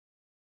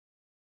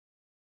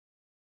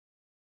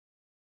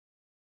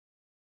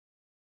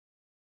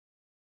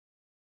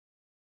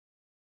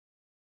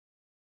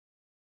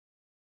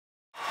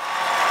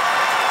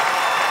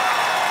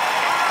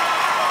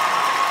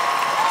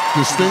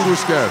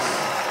Distinguished guests,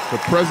 the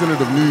President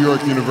of New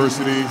York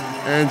University,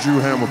 Andrew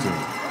Hamilton.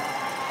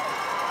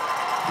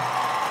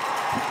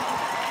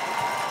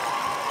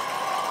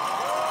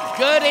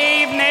 Good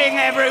evening,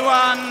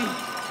 everyone.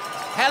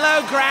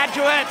 Hello,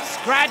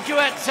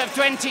 graduates of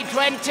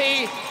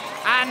 2020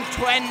 and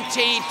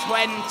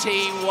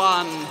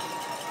 2021.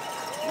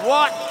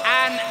 What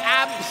an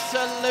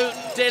absolute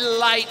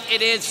delight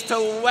it is to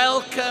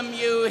welcome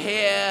you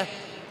here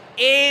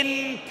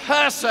in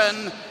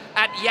person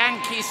at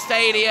Yankee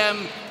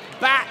Stadium,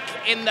 back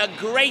in the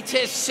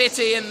greatest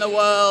city in the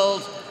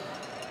world,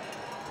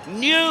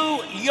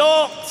 New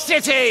York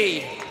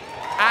City,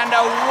 and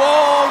a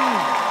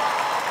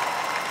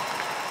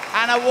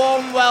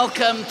warm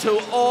welcome to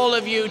all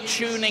of you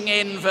tuning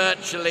in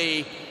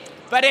virtually,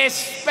 but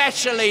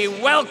especially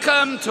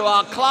welcome to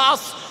our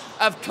class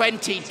of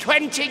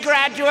 2020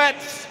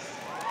 graduates,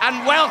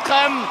 and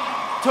welcome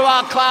to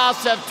our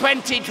class of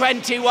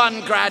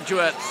 2021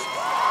 graduates.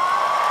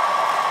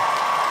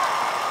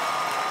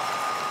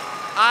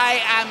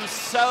 I am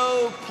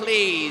so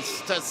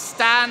pleased to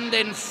stand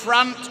in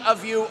front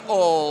of you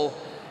all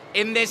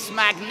in this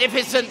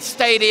magnificent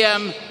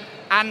stadium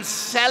and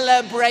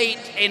celebrate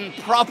in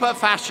proper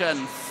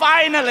fashion,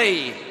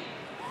 finally,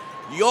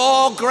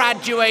 your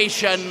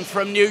graduation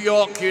from New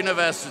York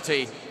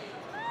University.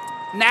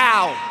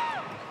 Now,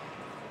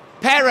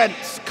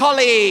 parents,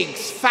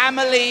 colleagues,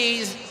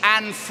 families,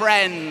 and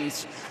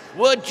friends,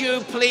 would you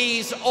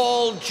please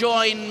all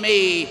join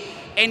me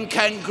in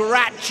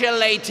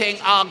congratulating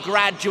our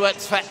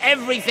graduates for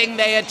everything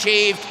they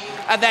achieved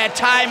at their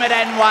time at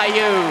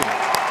NYU.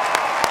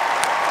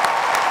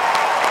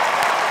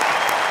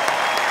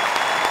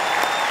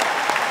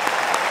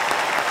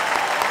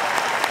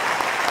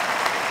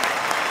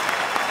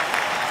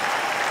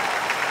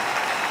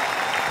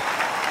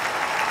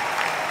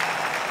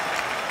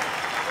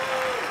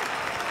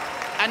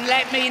 And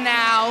let me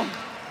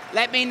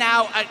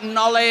now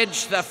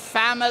acknowledge the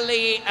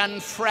family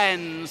and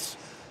friends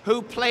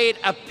who played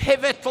a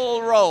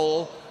pivotal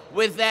role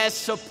with their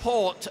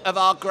support of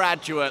our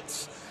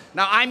graduates.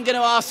 Now, I'm going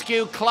to ask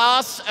you,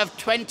 class of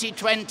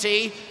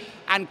 2020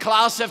 and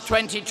class of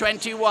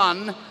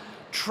 2021,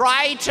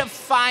 try to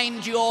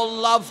find your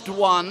loved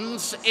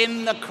ones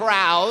in the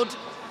crowd.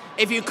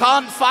 If you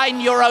can't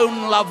find your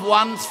own loved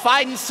ones,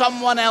 find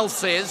someone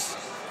else's.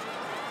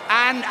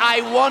 And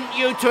I want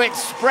you to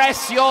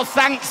express your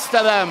thanks to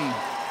them.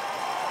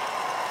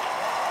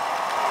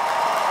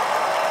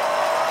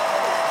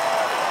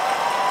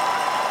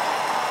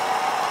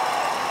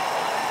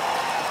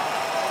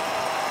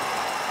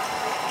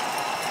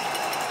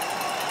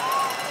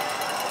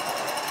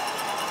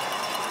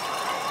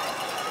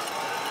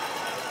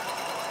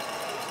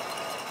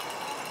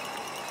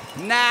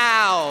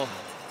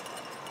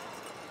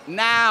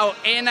 Now,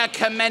 in a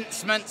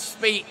commencement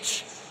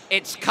speech,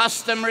 it's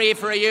customary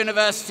for a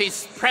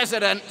university's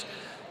president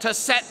to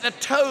set the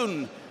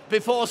tone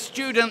before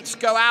students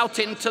go out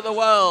into the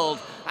world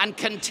and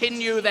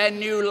continue their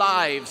new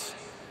lives.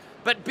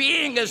 But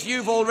being as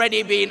you've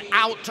already been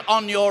out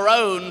on your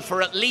own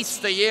for at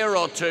least a year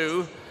or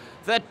two,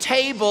 the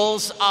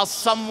tables are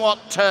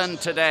somewhat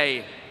turned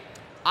today.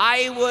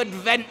 I would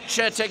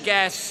venture to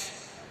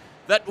guess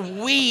that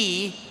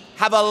we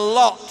have a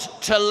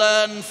lot to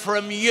learn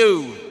from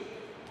you.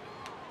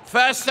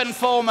 First and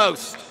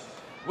foremost,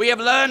 we have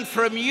learned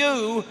from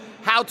you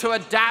how to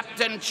adapt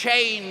and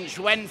change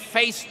when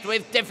faced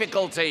with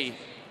difficulty.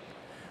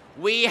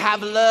 We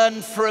have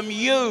learned from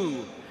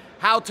you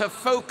how to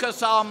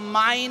focus our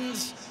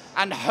minds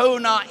and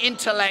hone our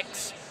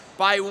intellects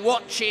by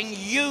watching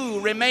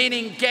you remain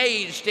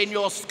engaged in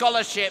your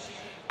scholarship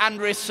and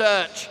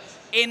research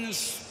in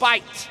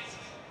spite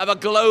of a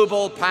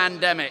global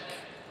pandemic.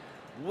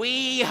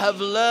 We have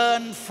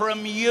learned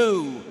from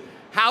you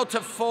how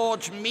to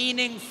forge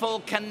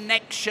meaningful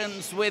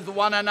connections with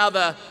one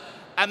another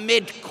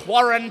amid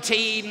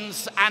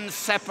quarantines and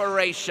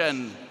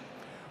separation.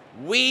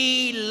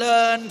 We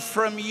learned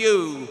from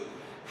you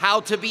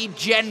how to be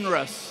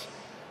generous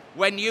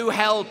when you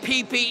held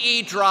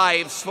PPE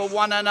drives for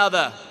one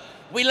another.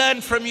 We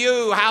learned from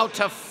you how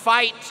to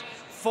fight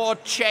for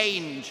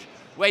change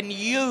when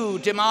you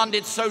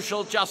demanded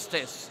social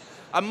justice,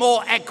 a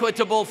more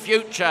equitable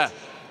future,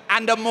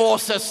 and a more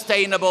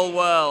sustainable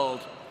world.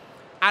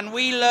 And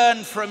we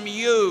learn from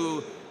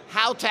you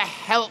how to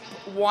help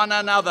one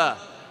another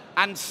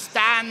and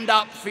stand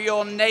up for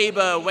your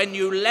neighbor when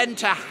you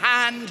lent a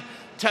hand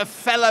to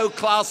fellow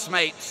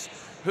classmates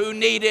who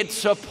needed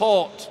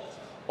support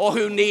or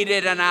who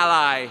needed an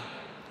ally.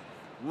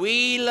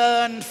 We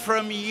learned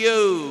from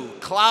you,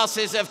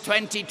 classes of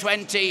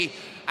 2020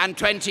 and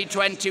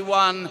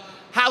 2021,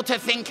 how to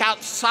think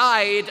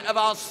outside of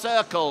our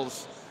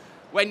circles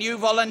when you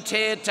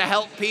volunteered to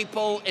help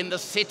people in the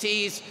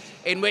cities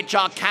in which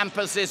our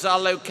campuses are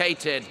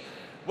located,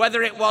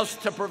 whether it was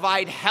to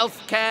provide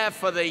health care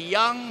for the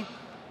young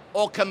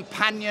or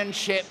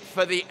companionship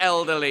for the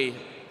elderly.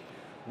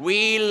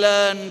 We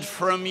learned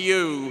from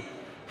you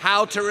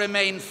how to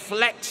remain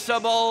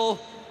flexible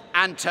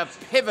and to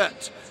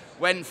pivot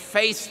when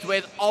faced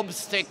with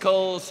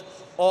obstacles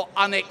or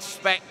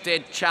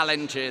unexpected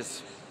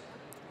challenges.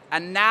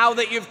 And now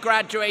that you've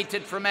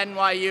graduated from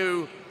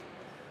NYU,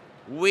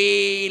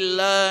 we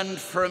learned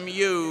from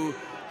you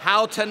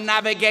how to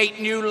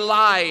navigate new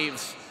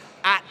lives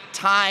at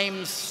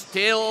times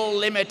still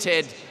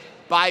limited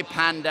by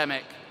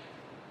pandemic.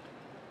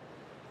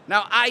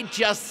 Now, I'd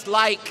just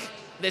like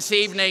this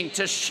evening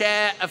to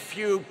share a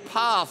few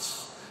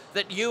paths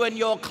that you and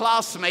your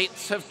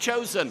classmates have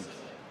chosen.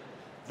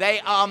 They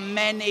are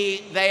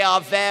many, they are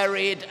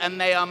varied,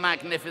 and they are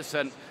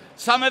magnificent.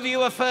 Some of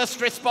you are first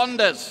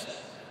responders,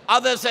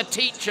 others are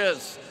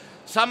teachers,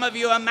 some of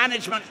you are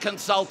management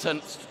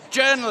consultants,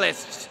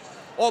 journalists,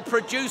 or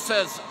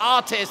producers,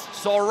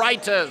 artists, or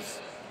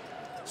writers.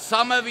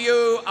 Some of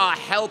you are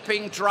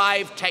helping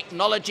drive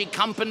technology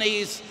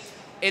companies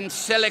in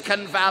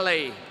Silicon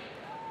Valley.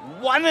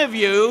 One of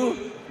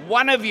you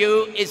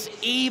is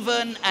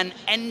even an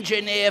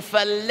engineer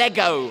for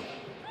Lego.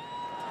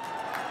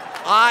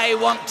 I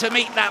want to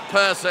meet that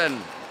person.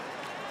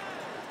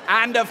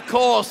 And of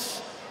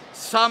course,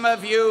 some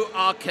of you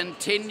are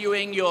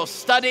continuing your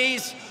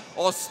studies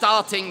or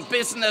starting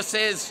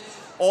businesses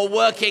or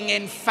working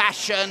in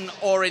fashion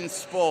or in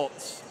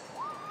sports.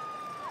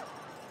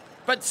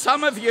 But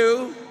some of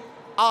you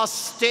are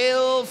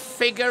still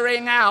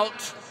figuring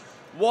out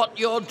what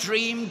your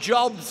dream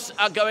jobs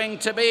are going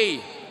to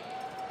be.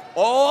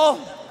 Or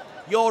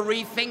you're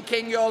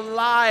rethinking your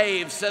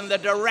lives and the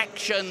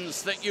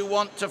directions that you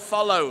want to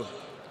follow.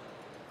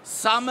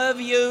 Some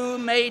of you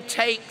may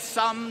take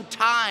some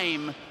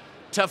time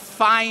to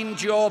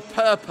find your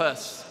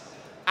purpose,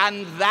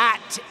 and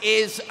that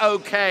is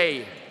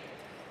okay.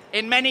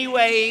 In many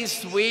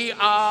ways, we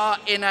are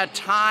in a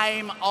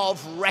time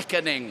of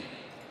reckoning,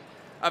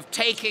 of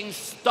taking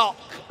stock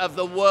of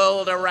the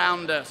world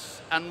around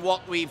us and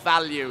what we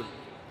value.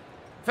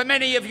 For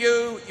many of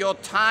you, your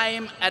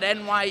time at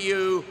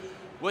NYU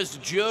was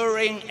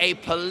during a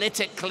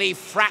politically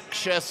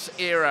fractious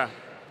era.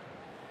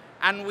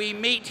 And we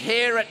meet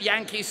here at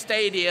Yankee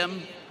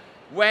Stadium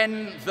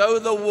when, though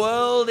the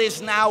world is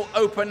now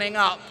opening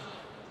up,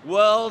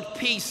 world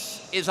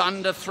peace is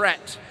under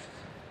threat.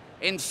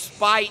 In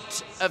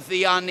spite of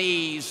the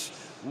unease,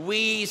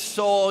 we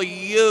saw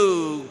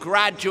you,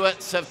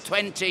 graduates of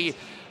 20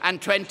 and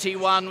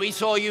 21, we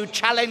saw you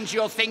challenge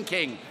your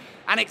thinking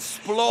and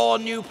explore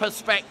new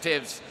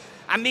perspectives.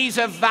 And these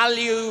are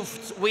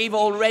values we've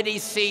already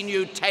seen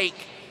you take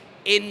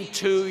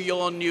into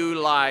your new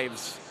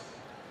lives.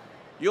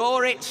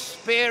 Your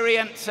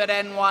experience at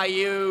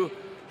NYU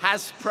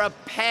has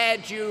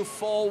prepared you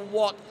for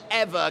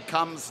whatever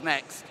comes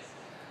next.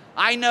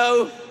 I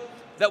know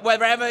that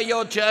wherever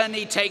your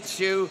journey takes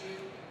you,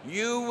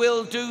 you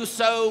will do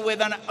so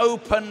with an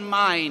open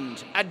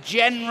mind, a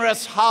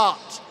generous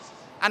heart,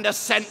 and a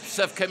sense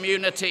of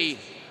community.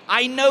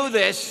 I know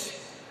this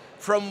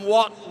from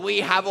what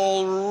we have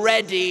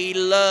already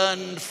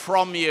learned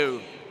from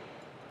you.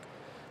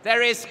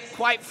 There is,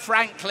 quite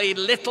frankly,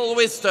 little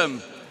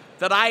wisdom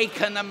that I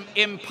can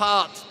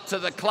impart to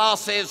the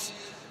classes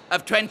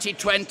of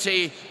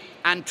 2020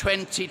 and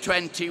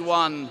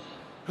 2021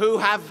 who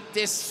have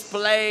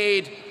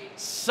displayed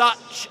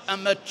such a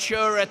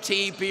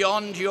maturity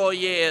beyond your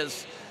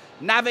years,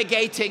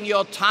 navigating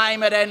your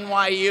time at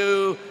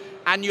NYU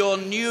and your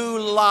new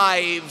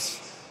lives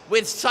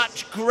with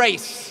such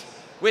grace,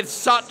 with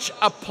such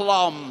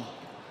aplomb.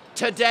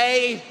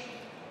 Today,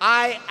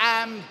 I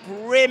am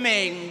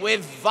brimming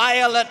with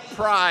violet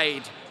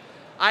pride.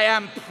 I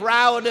am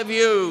proud of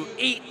you,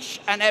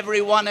 each and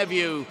every one of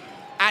you,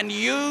 and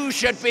you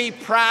should be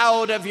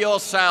proud of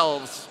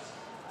yourselves.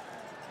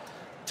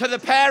 To the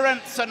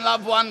parents and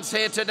loved ones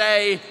here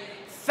today,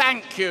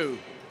 thank you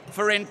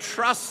for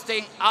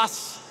entrusting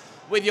us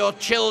with your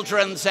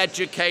children's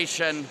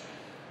education.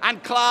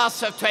 And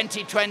class of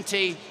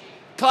 2020,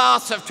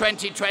 class of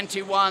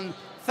 2021,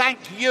 thank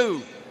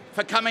you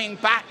for coming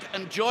back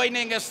and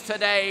joining us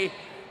today.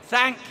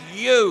 Thank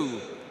you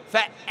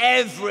for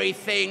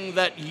everything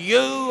that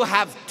you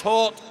have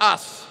taught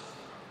us.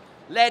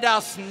 Let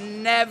us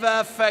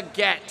never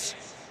forget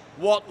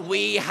what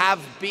we have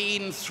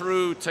been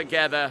through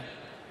together.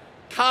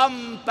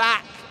 Come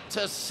back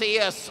to see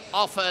us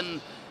often,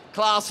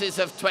 classes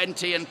of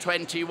 20 and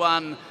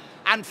 21.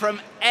 And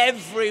from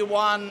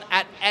everyone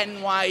at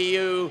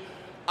NYU,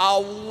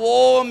 our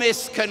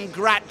warmest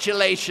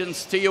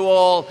congratulations to you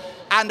all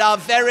and our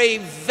very,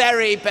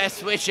 very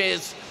best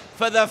wishes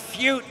for the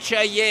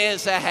future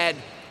years ahead.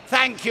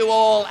 Thank you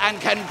all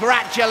and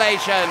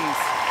congratulations.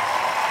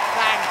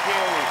 Thank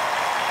you.